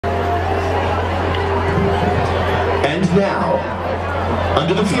now,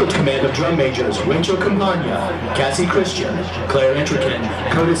 under the field command of drum majors Rachel Campagna, Cassie Christian, Claire Intrican,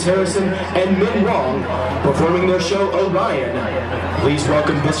 Curtis Harrison, and Min Wong, performing their show Orion, please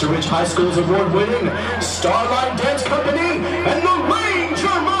welcome Vista Ridge High School's award-winning Starline Dance Company and the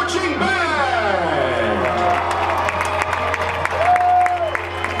Ranger Marching Band!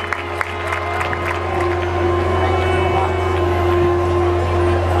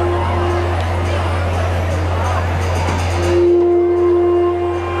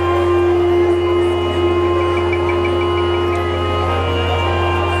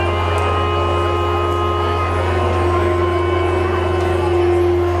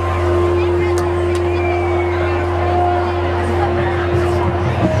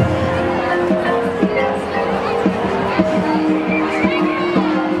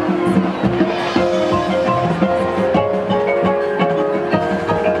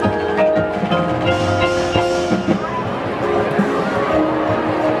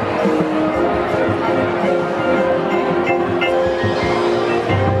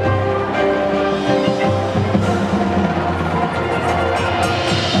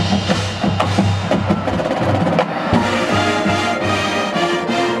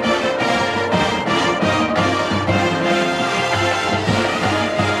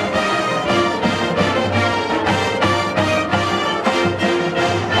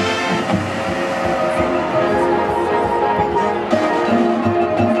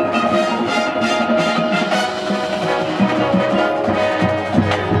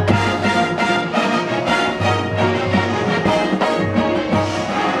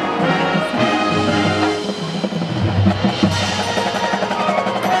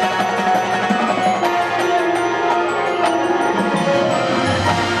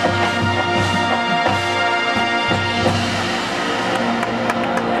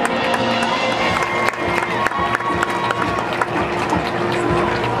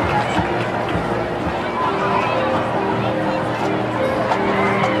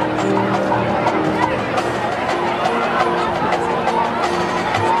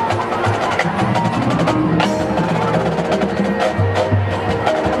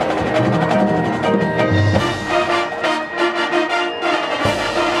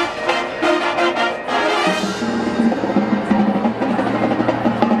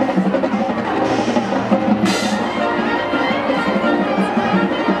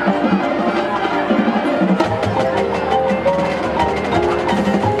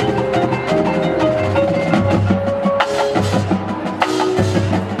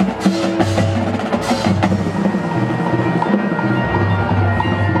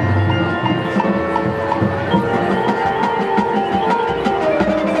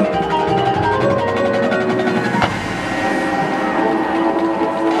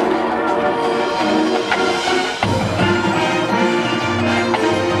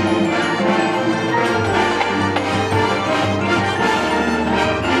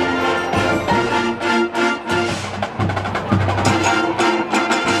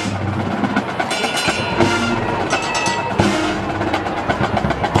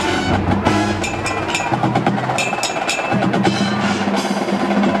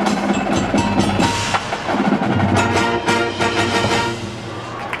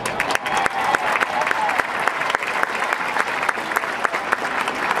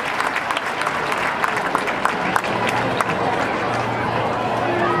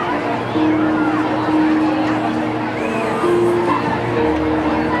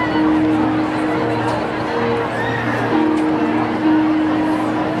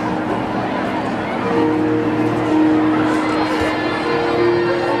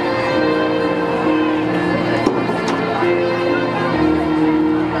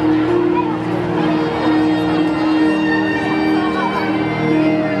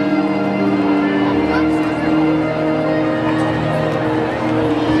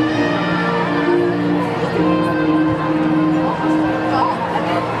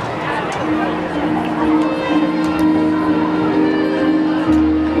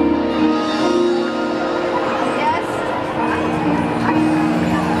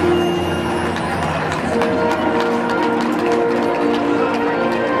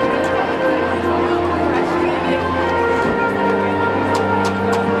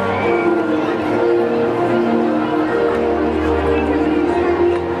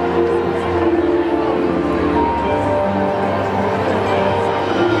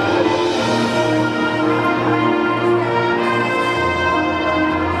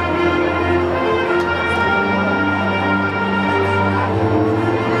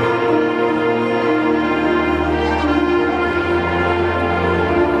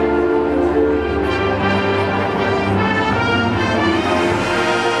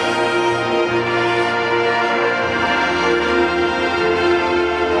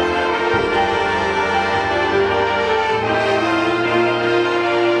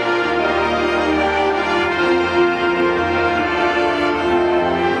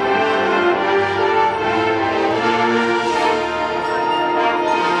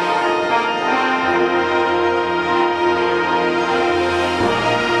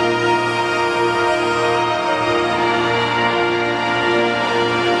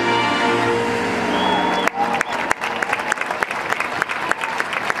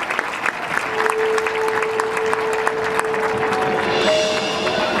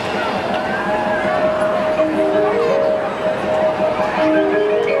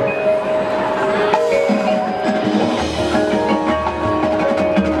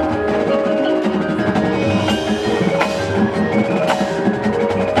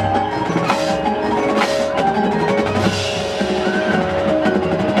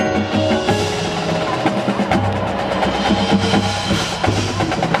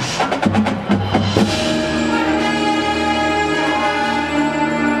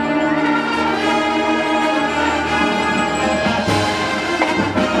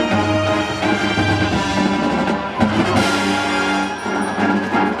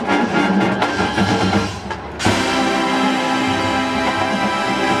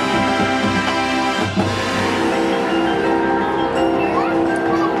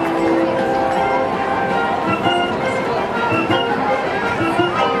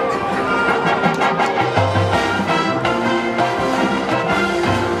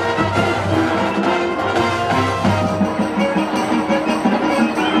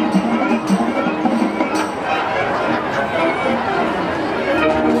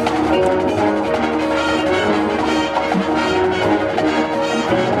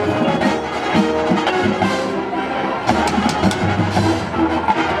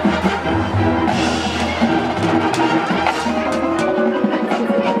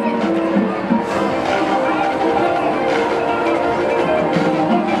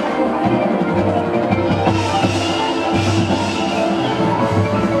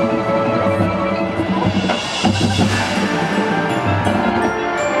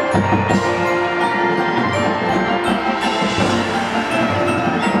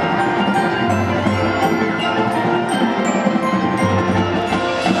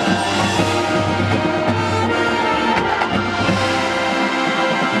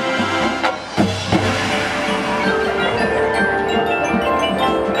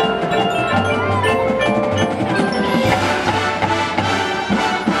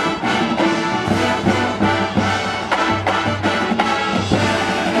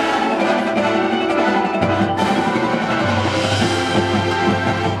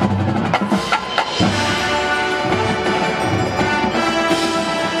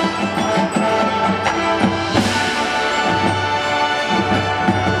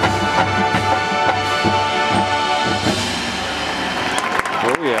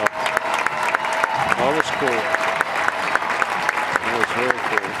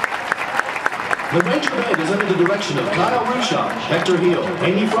 The Ranger Band is under the direction of Kyle Rushock, Hector Heel,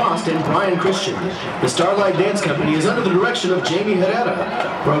 Amy Frost, and Brian Christian. The Starlight Dance Company is under the direction of Jamie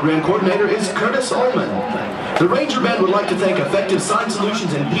Herrera. Program coordinator is Curtis Ullman. The Ranger Band would like to thank Effective Sign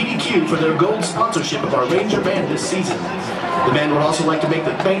Solutions and PDQ for their gold sponsorship of our Ranger Band this season. The band would also like to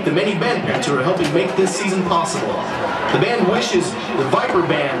thank the many band parents who are helping make this season possible. The band wishes the Viper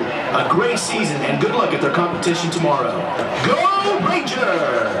Band a great season and good luck at their competition tomorrow. Go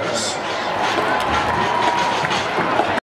Rangers!